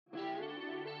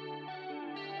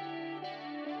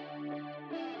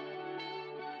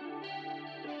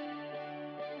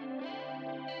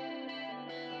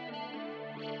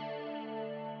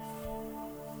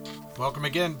Welcome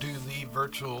again to the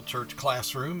virtual church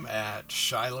classroom at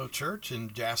Shiloh Church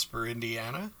in Jasper,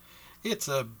 Indiana. It's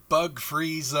a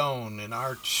bug-free zone in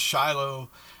our Shiloh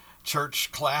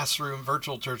church classroom,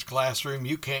 virtual church classroom.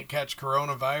 You can't catch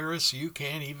coronavirus. You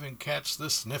can't even catch the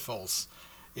sniffles.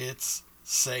 It's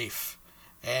safe.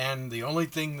 And the only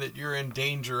thing that you're in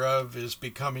danger of is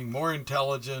becoming more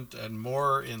intelligent and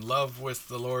more in love with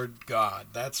the Lord God.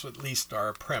 That's at least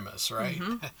our premise, right?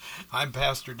 Mm-hmm. I'm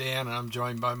Pastor Dan, and I'm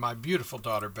joined by my beautiful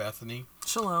daughter, Bethany.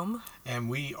 Shalom.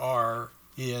 And we are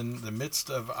in the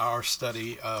midst of our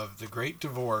study of The Great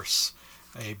Divorce,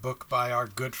 a book by our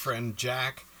good friend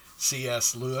Jack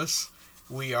C.S. Lewis.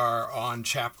 We are on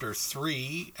Chapter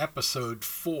 3, Episode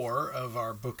 4 of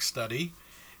our book study.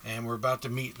 And we're about to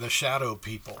meet the shadow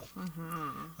people.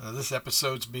 Mm-hmm. This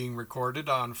episode's being recorded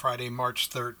on Friday, March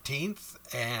 13th,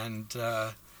 and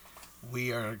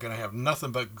we are going to have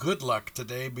nothing but good luck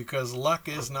today because luck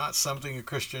is not something a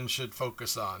Christian should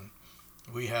focus on.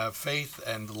 We have faith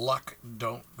and luck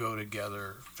don't go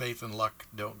together. Faith and luck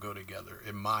don't go together,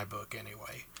 in my book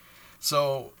anyway.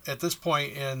 So at this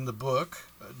point in the book,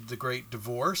 The Great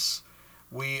Divorce,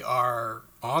 we are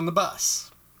on the bus,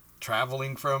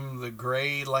 traveling from the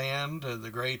gray land, the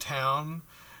gray town,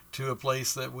 to a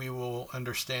place that we will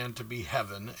understand to be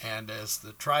heaven. And as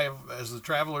the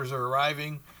travelers are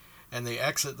arriving and they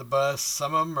exit the bus,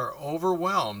 some of them are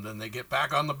overwhelmed and they get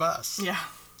back on the bus. Yeah.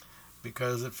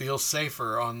 Because it feels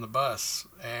safer on the bus.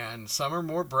 And some are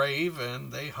more brave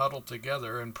and they huddle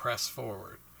together and press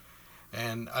forward.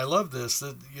 And I love this.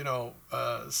 That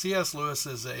C.S. Lewis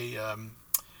is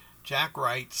Jack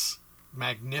writes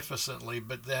magnificently,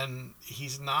 but then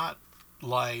he's not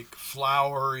like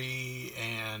flowery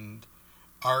and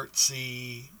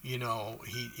artsy,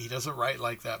 he doesn't write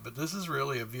like that, but this is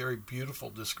really a very beautiful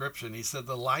description. He said,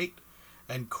 "The light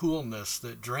and coolness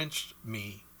that drenched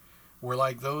me were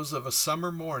like those of a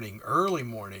summer morning, early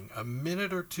morning, a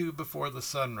minute or two before the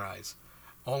sunrise,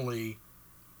 only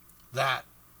that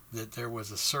there was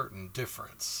a certain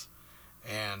difference."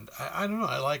 And I don't know,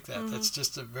 I like that. Mm-hmm. That's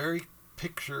just a very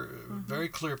very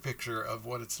clear picture of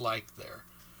what it's like there.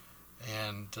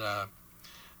 And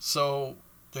so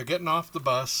they're getting off the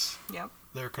bus. Yep.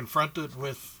 They're confronted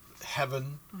with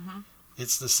heaven. Mm-hmm.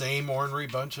 It's the same ornery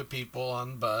bunch of people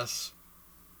on the bus.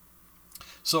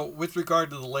 So with regard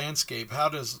to the landscape, how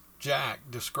does Jack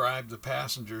describe the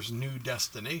passengers' new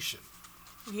destination?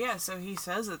 Yeah, so he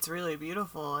says it's really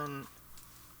beautiful and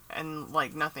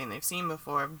like nothing they've seen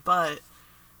before, but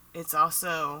it's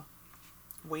also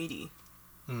weighty.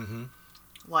 Mm-hmm.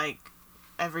 Like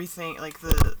everything, like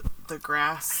the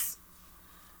grass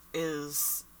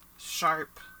is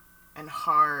sharp and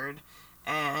hard,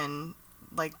 and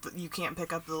like you can't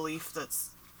pick up the leaf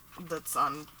that's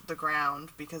on the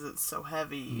ground because it's so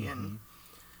heavy. Mm-hmm.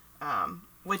 And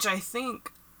which I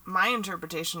think my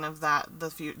interpretation of that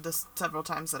the several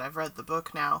times that I've read the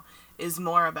book now is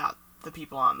more about the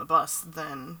people on the bus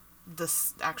than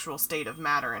this actual state of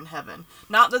matter in heaven.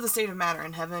 Not that the state of matter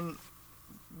in heaven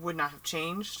would not have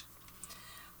changed,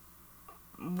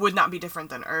 would not be different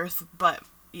than Earth, but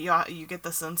you get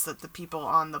the sense that the people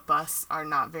on the bus are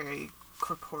not very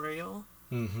corporeal.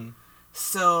 Mm-hmm.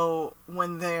 So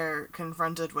when they're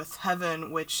confronted with heaven,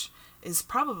 which is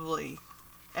probably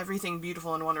everything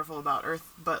beautiful and wonderful about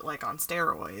Earth, but like on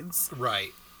steroids.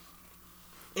 Right.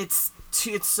 It's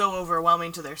so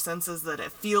overwhelming to their senses that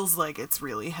it feels like it's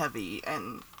really heavy,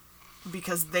 and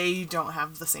because they don't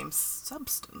have the same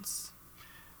substance.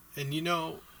 And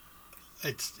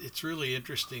it's really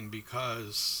interesting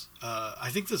because I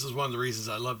think this is one of the reasons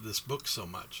I love this book so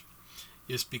much,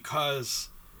 is because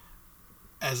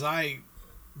as I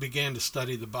began to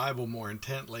study the Bible more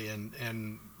intently,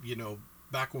 and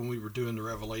back when we were doing the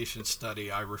Revelation study,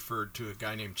 I referred to a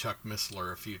guy named Chuck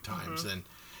Missler a few times, mm-hmm.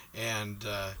 and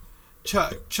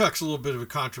Chuck's a little bit of a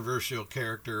controversial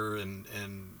character, and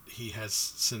he has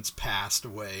since passed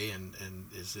away and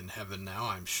is in heaven now,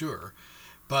 I'm sure.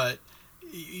 But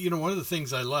one of the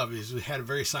things I love is he had a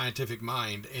very scientific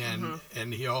mind, and mm-hmm.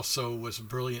 and he also was a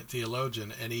brilliant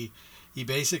theologian, and he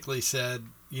basically said,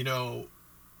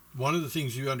 one of the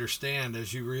things you understand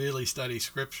as you really study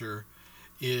Scripture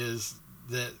is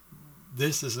that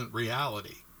this isn't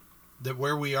reality. That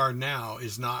where we are now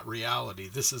is not reality.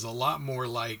 This is a lot more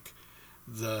like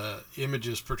the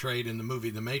images portrayed in the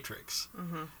movie The Matrix.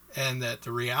 Mm-hmm. And that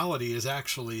the reality is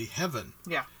actually heaven.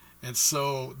 Yeah. And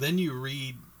so then you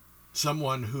read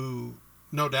someone who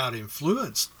no doubt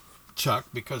influenced Chuck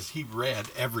because he read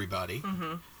everybody.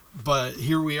 Mm-hmm. But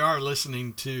here we are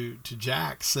listening to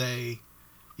Jack say,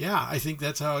 yeah, I think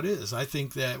that's how it is. I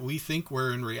think that we think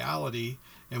we're in reality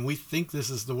and we think this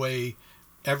is the way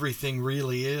everything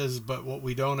really is, but what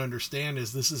we don't understand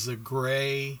is this is a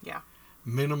gray,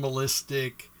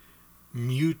 minimalistic,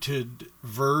 muted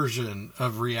version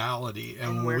of reality.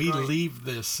 And when we leave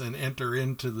this and enter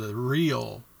into the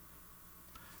real,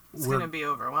 it's going to be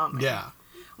overwhelming. Yeah.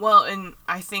 Well, and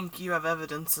I think you have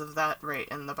evidence of that right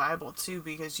in the Bible too,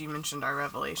 because you mentioned our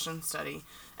Revelation study.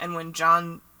 And when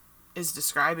John is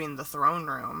describing the throne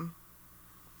room,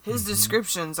 his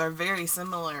descriptions are very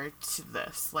similar to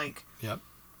this. Like,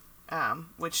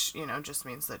 which, just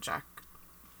means that Jack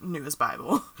knew his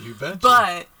Bible. You bet.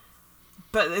 But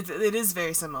it is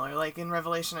very similar. Like, in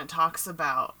Revelation, it talks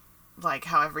about, like,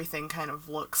 how everything kind of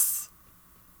looks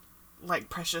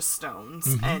like precious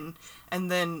stones. And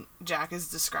then Jack is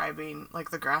describing,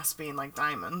 like, the grass being like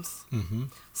diamonds.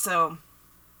 So,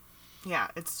 yeah,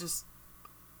 it's just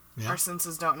our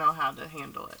senses don't know how to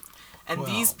handle it. And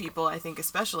these people, I think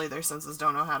especially, their senses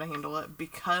don't know how to handle it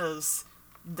because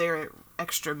they're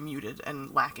extra muted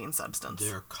and lacking substance.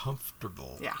 They're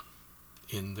comfortable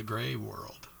in the gray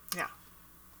world. Yeah.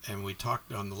 And we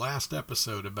talked on the last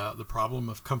episode about the problem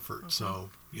of comfort. So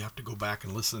you have to go back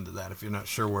and listen to that if you're not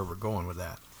sure where we're going with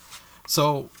that.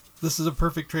 So this is a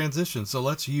perfect transition. So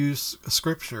let's use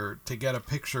Scripture to get a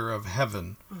picture of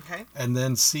heaven. Okay. And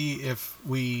then see if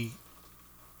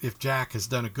Jack has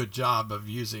done a good job of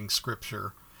using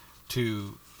Scripture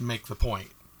to make the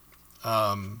point.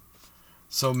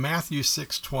 So Matthew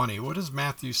 6:20. What does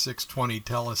Matthew 6:20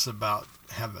 tell us about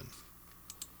heaven?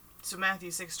 So Matthew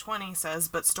 6:20 says,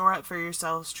 "But store up for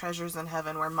yourselves treasures in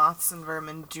heaven where moths and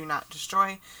vermin do not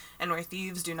destroy, and where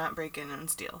thieves do not break in and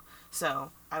steal."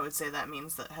 So I would say that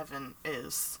means that heaven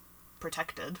is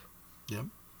protected. Yep.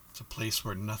 It's a place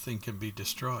where nothing can be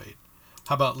destroyed.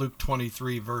 How about Luke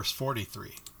 23, verse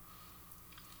 43?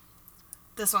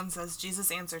 This one says,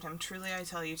 "Jesus answered him, 'Truly I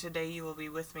tell you, today you will be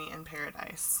with me in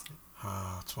paradise.'"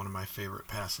 It's one of my favorite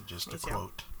passages to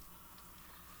quote.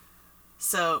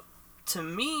 So, to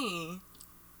me,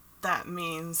 that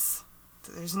means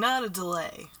that there's not a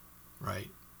delay.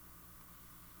 Right.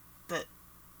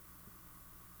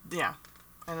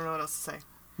 I don't know what else to say.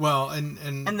 Well, and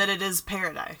that it is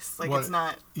paradise. Like, it's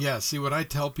not... Yeah, see, what I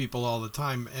tell people all the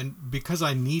time, and because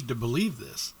I need to believe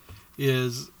this,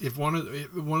 is if one of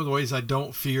the ways I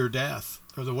don't fear death,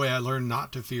 or the way I learn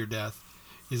not to fear death,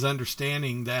 is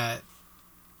understanding that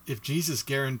if Jesus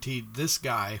guaranteed this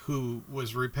guy who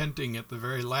was repenting at the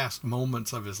very last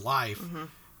moments of his life,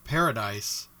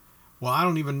 paradise, well, I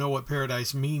don't even know what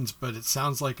paradise means, but it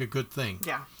sounds like a good thing.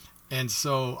 Yeah. And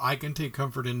so I can take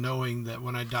comfort in knowing that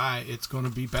when I die, it's going to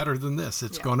be better than this.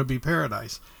 It's going to be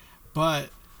paradise. But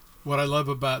what I love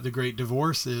about the Great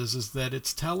Divorce is that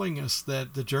it's telling us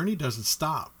that the journey doesn't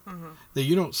stop, that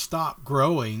you don't stop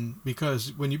growing,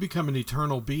 because when you become an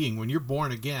eternal being, when you're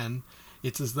born again,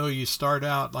 it's as though you start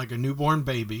out like a newborn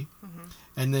baby,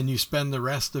 and then you spend the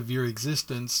rest of your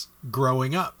existence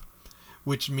growing up,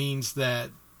 which means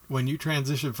that when you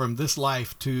transition from this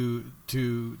life to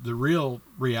the real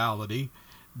reality,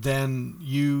 then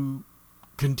you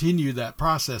continue that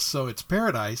process. So it's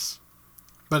paradise,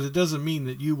 but it doesn't mean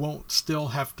that you won't still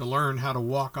have to learn how to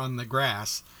walk on the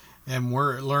grass and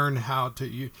learn how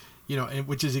to, and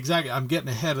which is exactly, I'm getting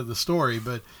ahead of the story,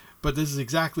 but this is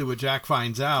exactly what Jack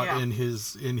finds out in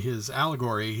his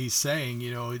allegory. He's saying,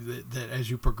 that as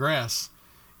you progress,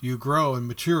 you grow and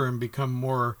mature and become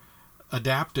more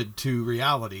adapted to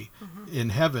reality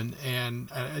in heaven. And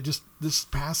this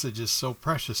passage is so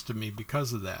precious to me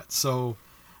because of that. So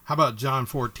how about John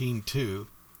 14:2?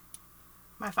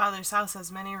 "My Father's house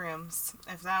has many rooms.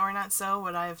 If that were not so,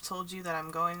 would I have told you that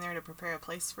I'm going there to prepare a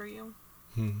place for you?"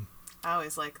 I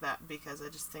always like that because I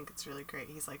just think it's really great.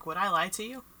 He's like, would I lie to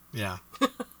you? Yeah.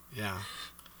 Yeah.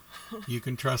 You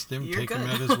can trust him. You're take good. him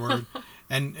at his word.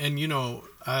 And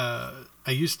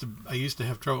I used to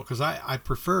have trouble because I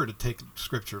prefer to take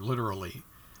Scripture literally,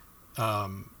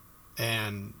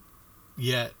 and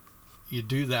yet you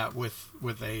do that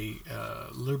with a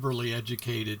liberally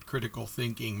educated, critical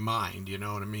thinking mind. You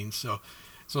know what I mean? So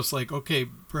it's like, okay,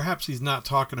 perhaps he's not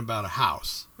talking about a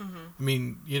house. I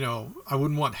mean, I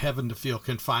wouldn't want heaven to feel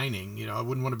confining. I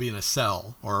wouldn't want to be in a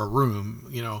cell or a room.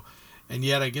 And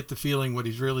yet I get the feeling what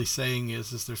he's really saying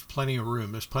is there's plenty of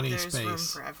room. There's plenty of space.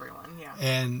 There's room for everyone, yeah.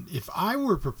 And if I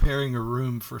were preparing a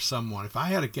room for someone, if I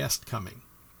had a guest coming,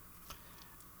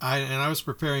 and I was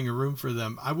preparing a room for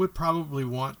them, I would probably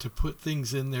want to put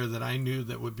things in there that I knew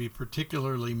that would be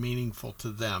particularly meaningful to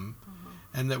them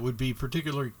and that would be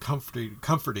particularly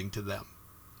comforting to them.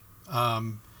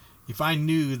 If I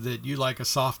knew that you like a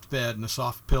soft bed and a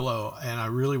soft pillow and I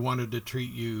really wanted to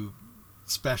treat you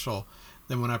special,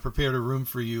 then when I prepared a room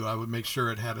for you, I would make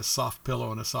sure it had a soft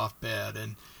pillow and a soft bed.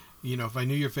 And if I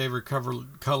knew your favorite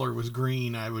color was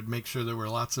green, I would make sure there were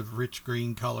lots of rich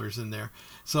green colors in there.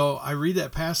 So I read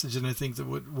that passage and I think that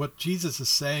what Jesus is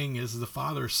saying is the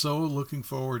Father is so looking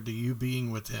forward to you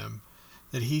being with him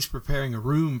that he's preparing a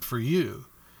room for you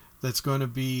that's going to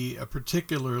be a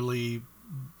particularly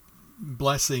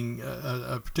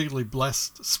particularly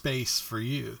blessed space for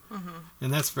you. Mm-hmm.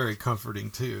 And that's very comforting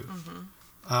too.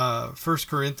 Mm-hmm. 1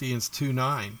 Corinthians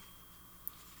 2:9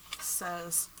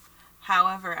 says,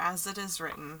 however, as it is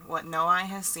written, what no eye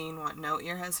has seen, what no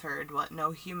ear has heard, what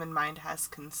no human mind has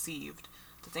conceived,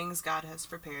 the things God has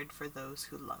prepared for those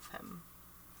who love him.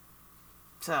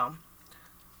 So,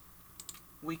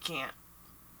 we can't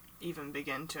even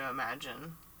begin to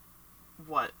imagine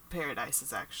what paradise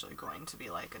is actually going to be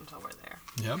like until we're there.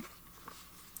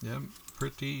 Yep.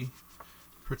 Pretty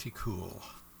cool.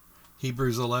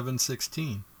 Hebrews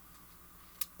 11:16.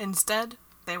 Instead,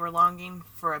 they were longing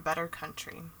for a better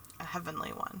country, a heavenly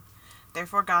one.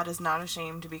 Therefore God is not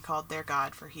ashamed to be called their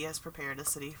God, for he has prepared a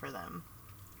city for them.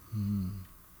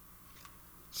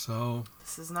 So,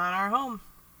 this is not our home.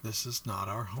 This is not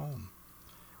our home.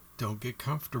 Don't get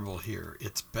comfortable here.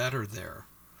 It's better there.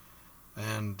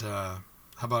 And how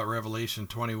about Revelation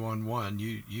 21:1?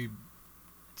 You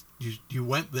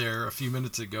went there a few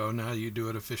minutes ago. Now you do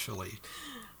it officially.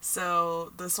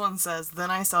 So this one says, then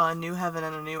I saw a new heaven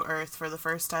and a new earth, for the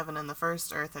first heaven and the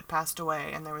first earth had passed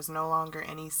away, and there was no longer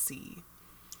any sea.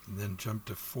 And then jump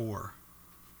to 4.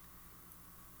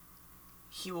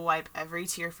 He will wipe every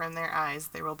tear from their eyes.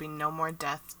 There will be no more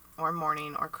death, or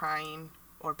mourning, or crying,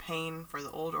 or pain, for the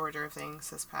old order of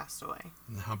things has passed away.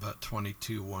 And how about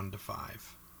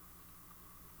 22:1-5?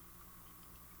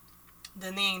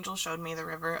 Then the angel showed me the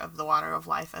river of the water of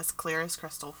life, as clear as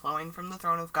crystal, flowing from the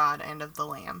throne of God and of the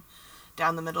Lamb,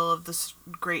 down the middle of the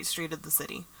great street of the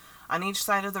city. On each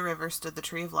side of the river stood the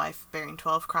tree of life, bearing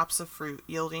 12 crops of fruit,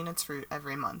 yielding its fruit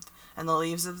every month. And the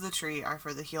leaves of the tree are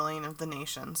for the healing of the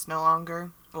nations. No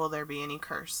longer will there be any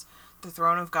curse. The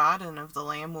throne of God and of the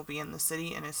Lamb will be in the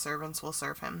city, and his servants will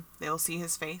serve him. They will see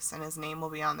his face, and his name will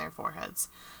be on their foreheads.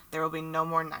 There will be no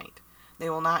more night. They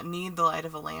will not need the light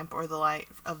of a lamp or the light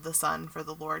of the sun, for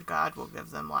the Lord God will give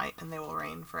them light, and they will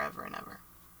reign forever and ever.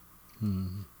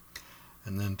 And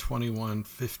then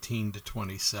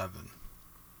 21:15-27.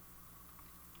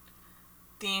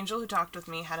 The angel who talked with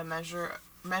me had a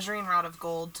measuring rod of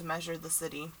gold to measure the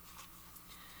city,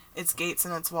 its gates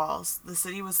and its walls. The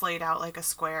city was laid out like a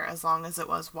square, as long as it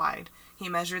was wide. He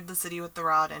measured the city with the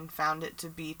rod and found it to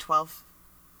be 12,000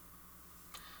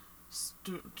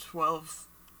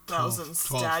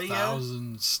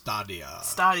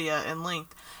 stadia in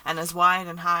length, and as wide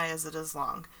and high as it is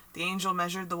long. The angel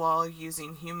measured the wall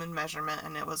using human measurement,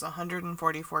 and it was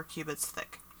 144 cubits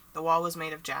thick. The wall was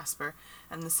made of jasper,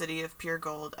 and the city of pure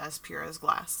gold, as pure as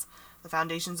glass. The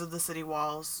foundations of the city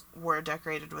walls were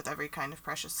decorated with every kind of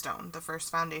precious stone. The first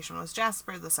foundation was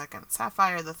jasper, the second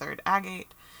sapphire, the third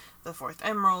agate, the fourth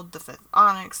emerald, the fifth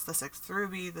onyx, the sixth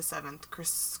ruby, the seventh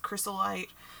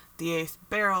chrysolite, the 8th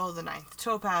beryl, the 9th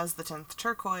topaz, the 10th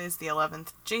turquoise, the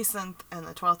 11th jacinth, and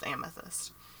the 12th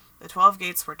amethyst. The 12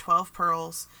 gates were 12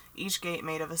 pearls, each gate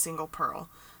made of a single pearl.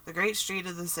 The great street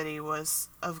of the city was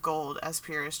of gold, as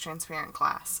pure as transparent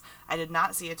glass. I did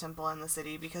not see a temple in the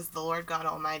city, because the Lord God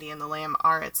Almighty and the Lamb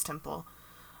are its temple.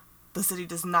 The city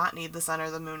does not need the sun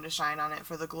or the moon to shine on it,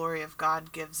 for the glory of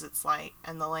God gives its light,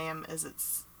 and the Lamb is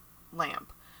its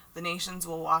lamp. The nations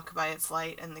will walk by its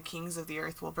light, and the kings of the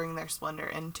earth will bring their splendor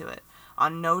into it.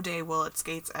 On no day will its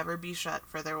gates ever be shut,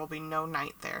 for there will be no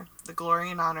night there. The glory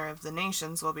and honor of the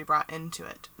nations will be brought into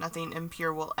it. Nothing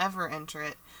impure will ever enter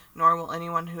it, nor will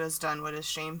anyone who has done what is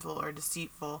shameful or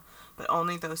deceitful, but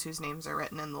only those whose names are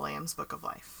written in the Lamb's book of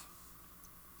life.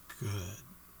 Good.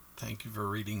 Thank you for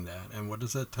reading that. And what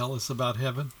does that tell us about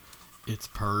heaven? It's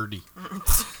purdy.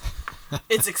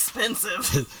 It's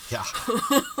expensive. Yeah.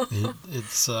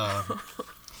 It's,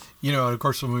 and of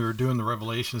course, when we were doing the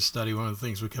Revelation study, one of the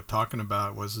things we kept talking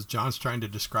about was John's trying to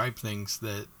describe things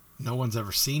that no one's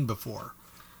ever seen before.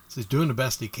 So he's doing the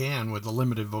best he can with a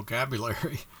limited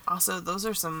vocabulary. Also, those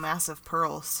are some massive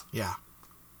pearls. Yeah.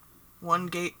 1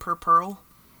 gate per pearl.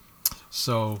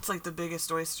 So it's like the biggest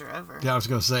oyster ever. Yeah, I was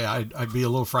going to say, I'd be a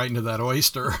little frightened of that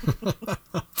oyster.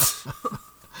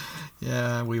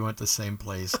 Yeah, we went the same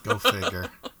place. Go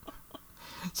figure.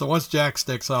 So once Jack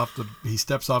steps off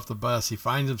the bus, he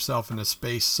finds himself in a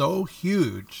space so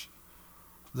huge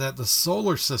that the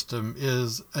solar system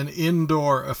is an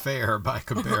indoor affair by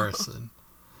comparison.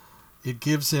 It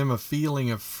gives him a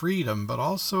feeling of freedom, but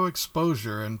also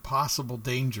exposure and possible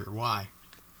danger. Why?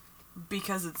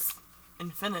 Because it's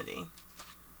infinity.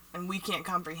 and we can't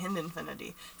comprehend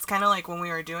infinity. It's kind of like when we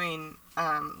were doing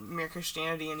Mere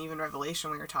Christianity and even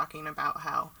Revelation, we were talking about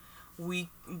how we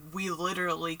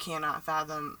literally cannot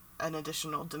fathom an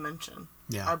additional dimension.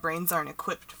 Yeah. Our brains aren't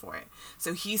equipped for it.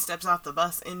 So he steps off the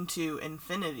bus into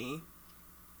infinity,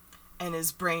 and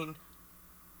his brain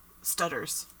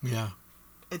stutters. Yeah.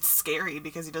 It's scary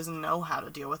because he doesn't know how to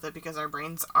deal with it because our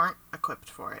brains aren't equipped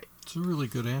for it. It's a really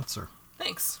good answer.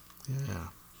 Thanks. Yeah.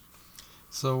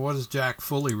 So what does Jack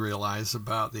fully realize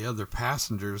about the other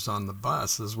passengers on the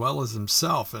bus as well as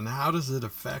himself, and how does it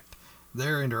affect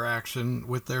their interaction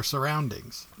with their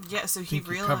surroundings? Yeah, so he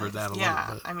realized... covered that a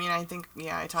little bit. I mean, I think,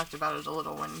 I talked about it a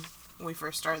little when we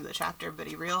first started the chapter, but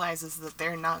he realizes that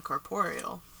they're not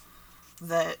corporeal.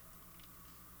 That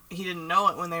he didn't know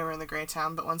it when they were in the Gray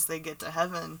Town, but once they get to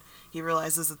heaven, he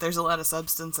realizes that there's a lot of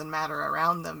substance and matter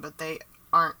around them, but they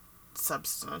aren't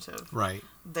substantive. Right.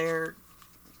 They're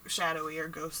shadowy or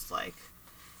ghost-like.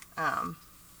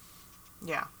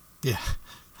 Yeah. Yeah.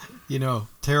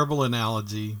 Terrible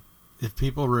analogy. If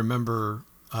people remember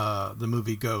the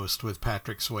movie Ghost with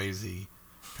Patrick Swayze,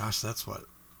 gosh, that's what,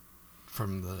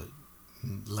 from the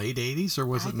late 80s, or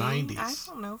was it 90s? I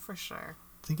don't know for sure.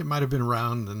 I think it might have been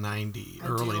around the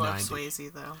early 90s.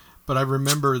 Swayze, though. But I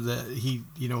remember that he,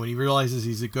 when he realizes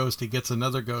he's a ghost, he gets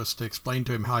another ghost to explain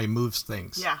to him how he moves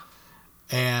things. Yeah.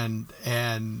 And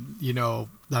I'm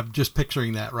just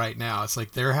picturing that right now. It's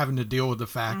like they're having to deal with the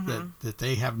fact that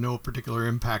they have no particular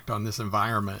impact on this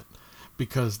environment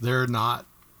because they're not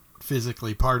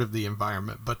physically part of the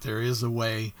environment, but there is a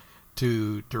way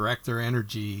to direct their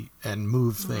energy and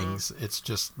move things. It's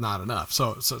just not enough.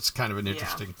 So it's kind of an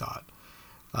interesting thought.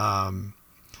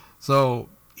 So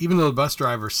even though the bus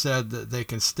driver said that they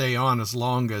can stay on as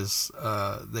long as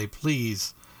they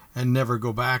please and never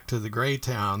go back to the Gray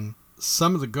Town,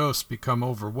 some of the ghosts become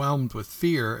overwhelmed with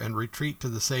fear and retreat to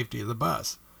the safety of the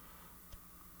bus.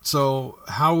 So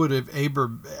how would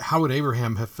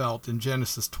Abraham have felt in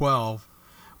Genesis 12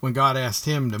 when God asked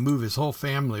him to move his whole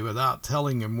family without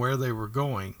telling him where they were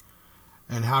going?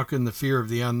 And how can the fear of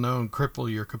the unknown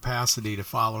cripple your capacity to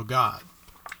follow God?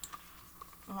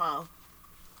 Well,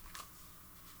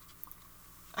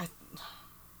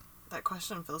 that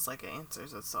question feels like it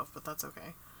answers itself, but that's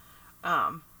okay.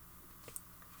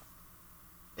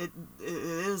 It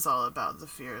is all about the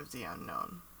fear of the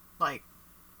unknown. Like,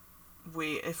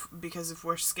 because if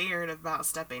we're scared about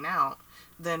stepping out,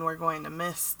 then we're going to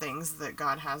miss things that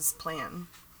God has planned.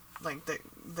 Like,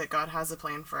 that God has a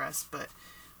plan for us, but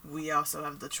we also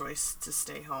have the choice to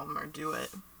stay home or do it,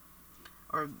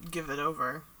 or give it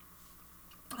over,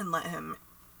 and let him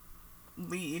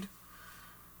lead.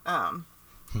 And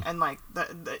like,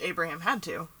 Abraham had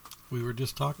to. We were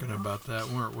just talking about that,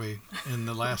 weren't we? In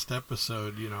the last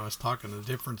episode, I was talking the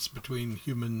difference between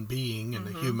human being and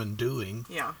a human doing.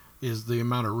 Yeah. Is the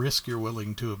amount of risk you're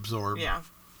willing to absorb. Yeah.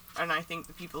 And I think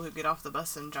the people who get off the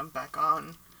bus and jump back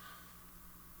on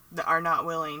are not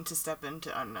willing to step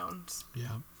into unknowns.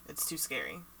 Yeah. It's too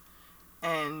scary.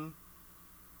 And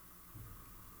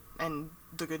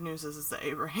the good news is that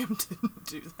Abraham didn't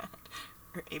do that.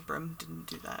 Or Abram didn't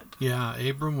do that. Yeah,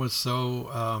 Abram was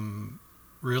so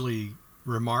really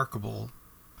remarkable.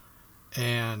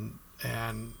 And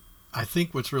I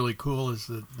think what's really cool is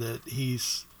that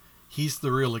he's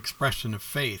the real expression of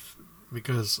faith,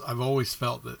 because I've always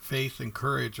felt that faith and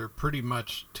courage are pretty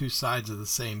much two sides of the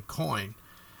same coin.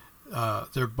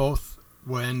 They're both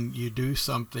when you do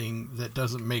something that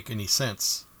doesn't make any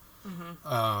sense.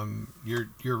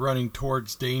 You're running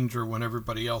towards danger when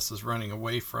everybody else is running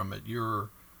away from it. You're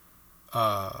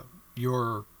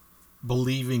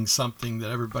believing something that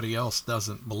everybody else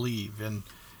doesn't believe, and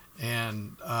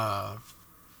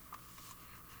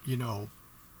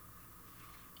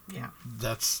yeah,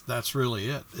 that's really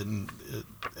it. And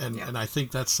I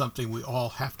think that's something we all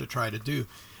have to try to do.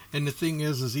 And the thing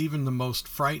is even the most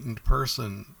frightened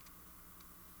person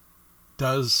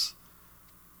does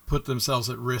put themselves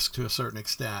at risk to a certain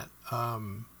extent. I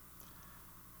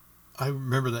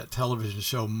remember that television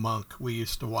show Monk. We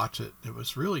used to watch it. It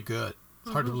was really good.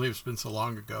 It's hard to believe it's been so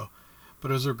long ago. But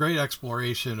it was a great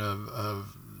exploration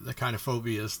of the kind of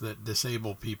phobias that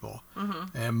disable people.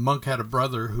 And Monk had a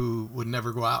brother who would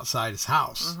never go outside his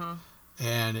house.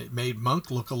 And it made Monk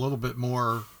look a little bit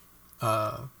more...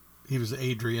 he was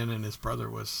Adrian and his brother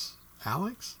was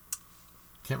Alex?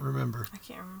 Can't remember. I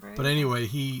can't remember. But anyway,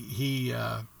 he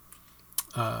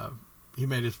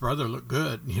made his brother look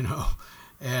good,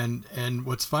 And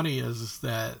what's funny is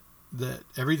that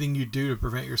everything you do to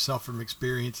prevent yourself from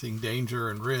experiencing danger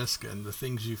and risk and the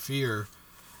things you fear,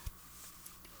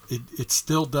 it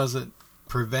still doesn't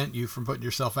prevent you from putting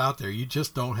yourself out there. You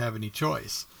just don't have any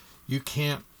choice. You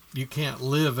can't You can't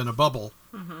live in a bubble.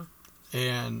 Mm-hmm.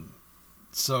 And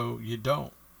so you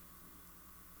don't.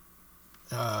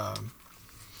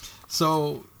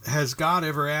 So has God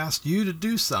ever asked you to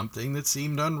do something that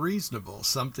seemed unreasonable,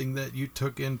 something that you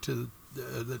took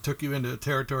that took you into a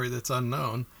territory that's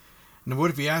unknown? And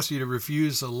what if he asked you to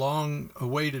refuse a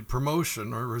long-awaited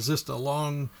promotion or resist a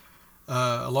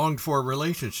longed-for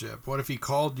relationship? What if he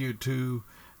called you to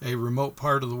a remote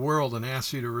part of the world and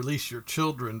asked you to release your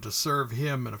children to serve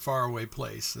him in a faraway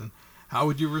place? And how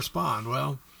would you respond?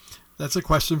 Well, that's a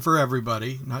question for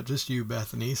everybody, not just you,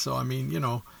 Bethany. So, I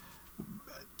mean,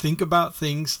 think about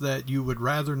things that you would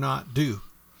rather not do.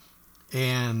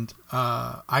 And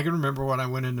I can remember when I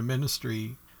went into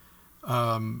ministry,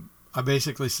 I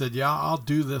basically said, yeah, I'll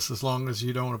do this as long as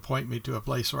you don't appoint me to a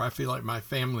place where I feel like my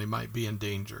family might be in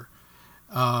danger.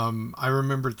 I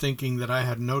remember thinking that I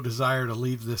had no desire to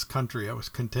leave this country. I was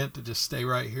content to just stay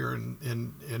right here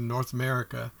in North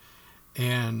America.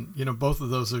 And, both of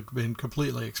those have been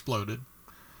completely exploded.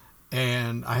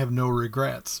 And I have no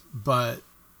regrets. But,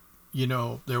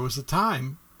 there was a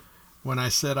time when I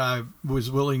said I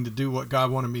was willing to do what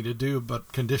God wanted me to do,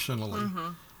 but conditionally.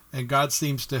 Mm-hmm. And God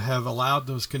seems to have allowed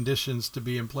those conditions to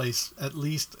be in place at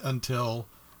least until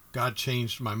God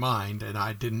changed my mind and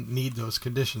I didn't need those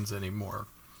conditions anymore.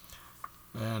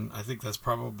 And I think that's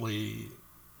probably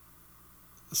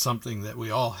something that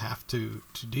we all have to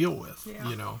deal with,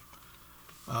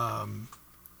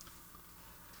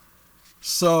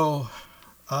 So,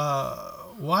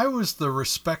 why was the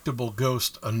respectable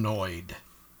ghost annoyed?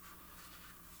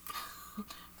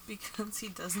 Because he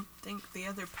doesn't think the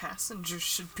other passengers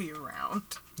should be around.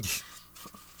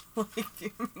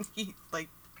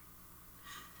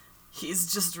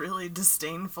 He's just really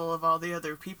disdainful of all the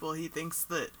other people. He thinks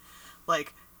that,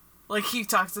 like he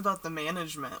talks about the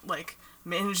management.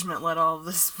 Management let all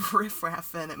this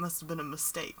riffraff in. It must have been a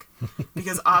mistake.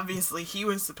 Because obviously he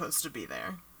was supposed to be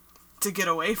there to get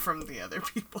away from the other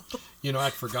people.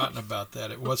 I'd forgotten about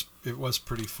that. It was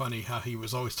pretty funny how he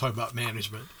was always talking about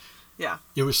management. Yeah.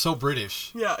 It was so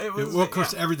British. Yeah, it was. Well, of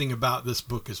course, everything about this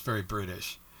book is very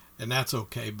British, and that's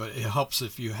okay, but it helps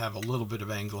if you have a little bit of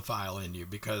Anglophile in you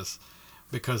because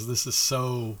this is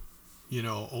so,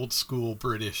 old school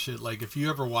British. If you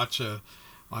ever watch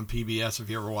on PBS, if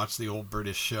you ever watch the old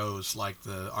British shows like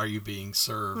the Are You Being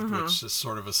Served, mm-hmm. which is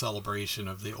sort of a celebration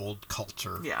of the old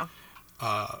culture. Yeah.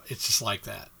 It's just like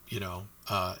that,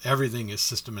 everything is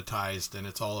systematized and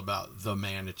it's all about the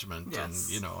management.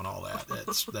 Yes. And all that.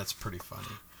 That's pretty funny.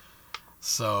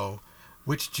 So,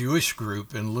 which Jewish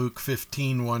group in Luke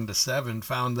 15:1-7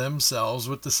 found themselves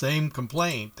with the same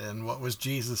complaint, and what was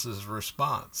Jesus'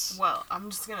 response? Well, I'm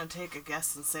just going to take a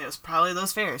guess and say it was probably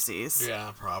those Pharisees.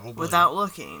 Yeah, probably. Without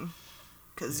looking,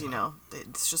 because,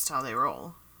 it's just how they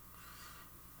roll.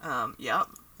 Yep,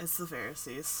 it's the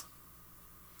Pharisees.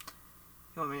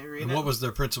 You want me to read it? And what was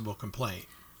their principal complaint?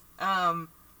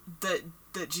 That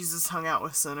Jesus hung out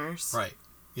with sinners. Right.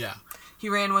 Yeah. He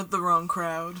ran with the wrong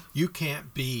crowd. You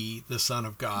can't be the Son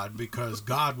of God because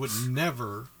God would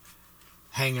never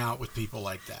hang out with people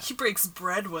like that. He breaks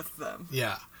bread with them.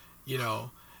 Yeah.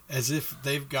 As if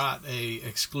they've got a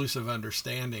exclusive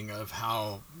understanding of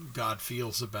how God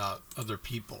feels about other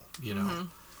people,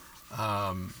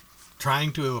 Mm-hmm.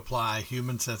 Trying to apply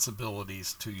human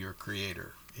sensibilities to your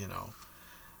Creator,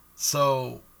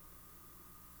 So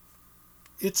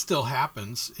it still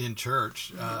happens in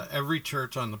church. Mm-hmm. Every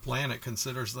church on the planet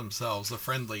considers themselves a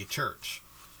friendly church.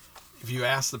 If you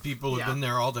ask the people who've been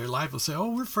there all their life, they'll say,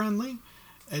 oh, we're friendly.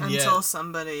 And until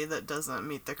somebody that doesn't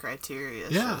meet the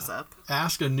criteria shows up.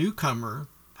 Ask a newcomer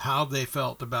how they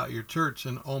felt about your church,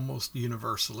 and almost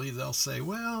universally they'll say,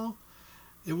 well,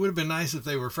 it would have been nice if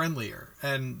they were friendlier.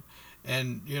 And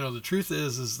the truth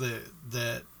is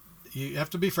that you have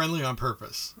to be friendly on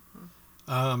purpose.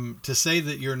 Mm-hmm. To say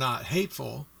that you're not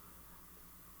hateful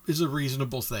is a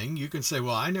reasonable thing. You can say,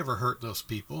 well, I never hurt those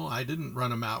people. I didn't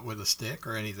run them out with a stick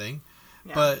or anything.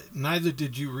 Yeah. But neither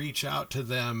did you reach out to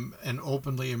them and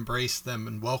openly embrace them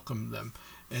and welcome them.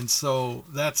 And so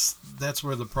that's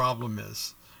where the problem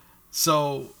is.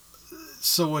 So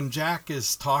when Jack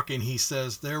is talking, he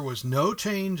says there was no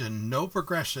change and no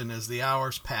progression as the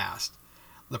hours passed.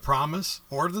 The promise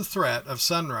or the threat of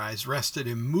sunrise rested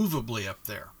immovably up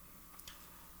there.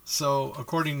 So,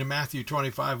 according to Matthew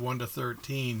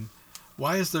 25:1-13,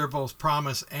 why is there both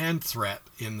promise and threat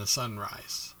in the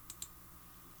sunrise?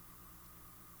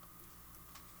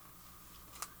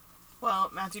 Well,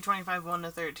 Matthew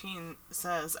 25:1-13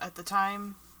 says, At that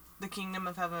time, the kingdom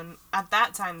of heaven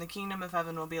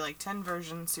will be like 10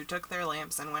 virgins who took their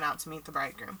lamps and went out to meet the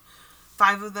bridegroom.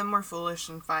 5 of them were foolish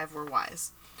and 5 were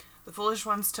wise. The foolish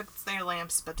ones took their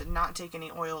lamps, but did not take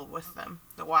any oil with them.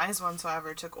 The wise ones,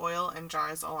 however, took oil in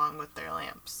jars along with their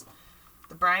lamps.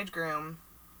 The bridegroom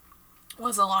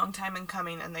was a long time in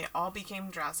coming, and they all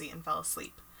became drowsy and fell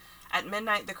asleep. At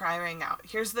midnight the cry rang out,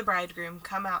 "Here's the bridegroom,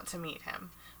 come out to meet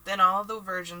him." Then all the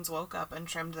virgins woke up and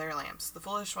trimmed their lamps. The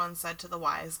foolish ones said to the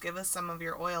wise, "Give us some of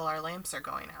your oil, our lamps are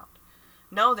going out."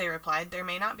 "No," they replied, "there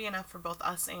may not be enough for both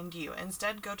us and you.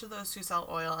 Instead, go to those who sell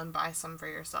oil and buy some for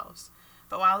yourselves."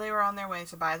 But while they were on their way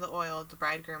to buy the oil, the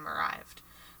bridegroom arrived.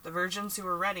 The virgins who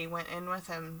were ready went in with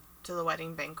him to the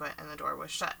wedding banquet, and the door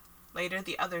was shut. Later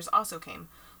the others also came.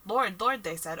 "Lord, Lord,"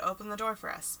 they said, "open the door for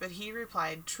us." But he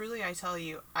replied, "Truly I tell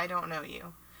you, I don't know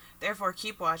you. Therefore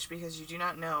keep watch, because you do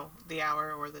not know the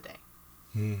hour or the day."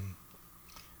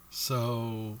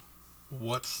 So,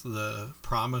 what's the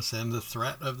promise and the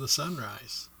threat of the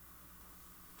sunrise?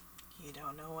 You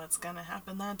don't know what's going to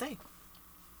happen that day.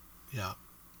 Yeah.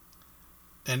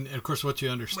 And of course, what you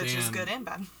understand, which is good and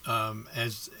bad.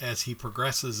 As he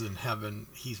progresses in heaven,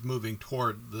 he's moving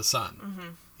toward the sun.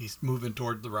 Mm-hmm. He's moving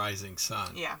toward the rising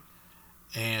sun. Yeah.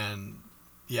 And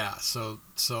yeah, so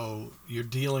you're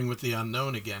dealing with the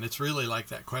unknown again. It's really like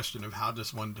that question of how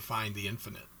does one define the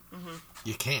infinite? Mm-hmm.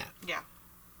 You can't. Yeah.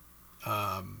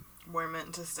 We're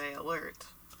meant to stay alert.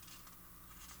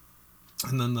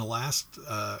 And then the last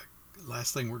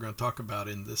thing we're going to talk about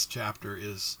in this chapter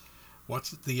is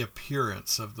what's the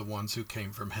appearance of the ones who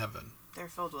came from heaven. They're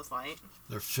filled with light.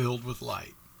 They're filled with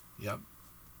light. Yep.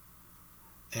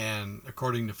 And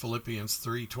according to Philippians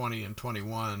 3:20 and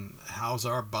 21, how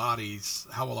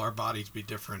will our bodies be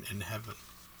different in heaven?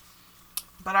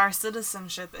 But our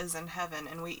citizenship is in heaven,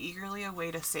 and we eagerly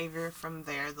await a Savior from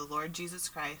there, the Lord Jesus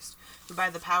Christ, who by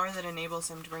the power that enables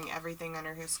him to bring everything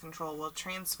under his control will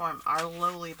transform our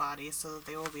lowly bodies so that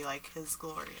they will be like his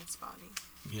glorious body.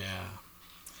 Yeah.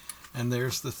 And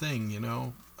there's the thing, this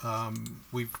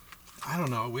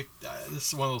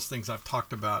is one of those things I've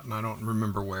talked about, and I don't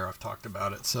remember where I've talked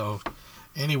about it. So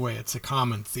anyway, it's a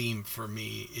common theme for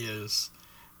me. Is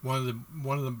one of the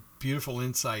beautiful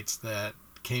insights that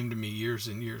came to me years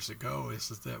and years ago is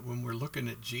that when we're looking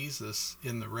at Jesus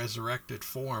in the resurrected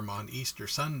form on Easter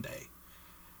Sunday,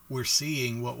 we're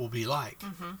seeing what will be like.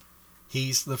 Mm-hmm.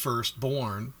 He's the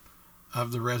firstborn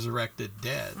of the resurrected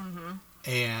dead, mm-hmm.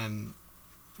 and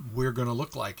we're going to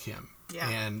look like him. Yeah.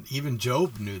 And even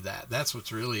Job knew that. That's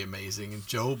what's really amazing. And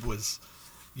Job was,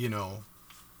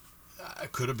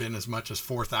 could have been as much as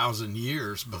 4,000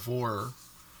 years before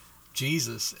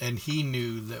Jesus, and he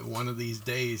knew that one of these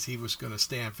days he was going to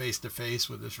stand face to face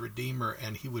with his Redeemer,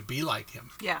 and he would be like him.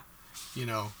 Yeah.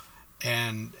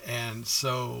 And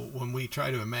so when we try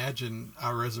to imagine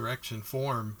our resurrection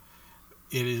form,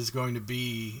 it is going to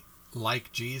be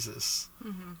like Jesus,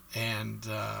 mm-hmm. and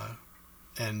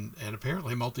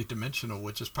apparently multidimensional,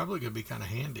 which is probably going to be kind of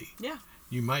handy. Yeah.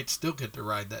 You might still get to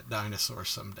ride that dinosaur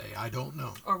someday. I don't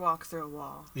know. Or walk through a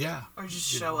wall. Yeah. Or just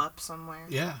show up somewhere.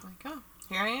 Yeah. Like, oh,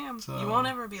 here I am. So, you won't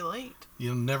ever be late.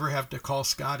 You'll never have to call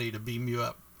Scotty to beam you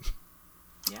up.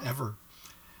 Yeah. Ever.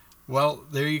 Well,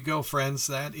 there you go, friends.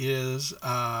 That is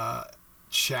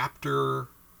chapter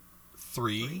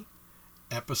 3,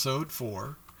 episode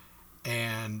 4.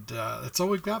 And that's all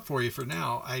we've got for you for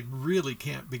now. I really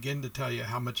can't begin to tell you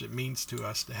how much it means to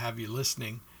us to have you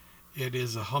listening. It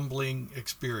is a humbling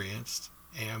experience,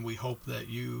 and we hope that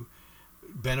you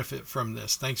benefit from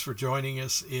this. Thanks for joining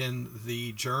us in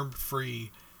the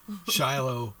germ-free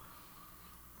Shiloh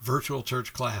virtual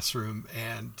church classroom.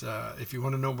 And if you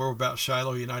want to know more about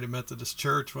Shiloh United Methodist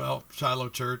Church, well, Shiloh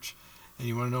Church, and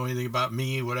you want to know anything about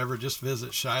me, whatever, just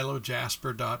visit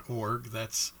shilohjasper.org.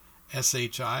 That's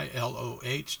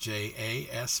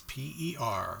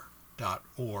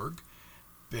ShilohJasper.org.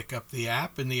 Pick up the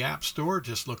app in the App Store.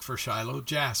 Just look for Shiloh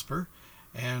Jasper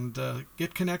and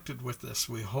get connected with us.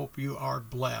 We hope you are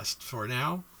blessed. For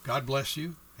now, God bless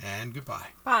you and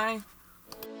goodbye. Bye.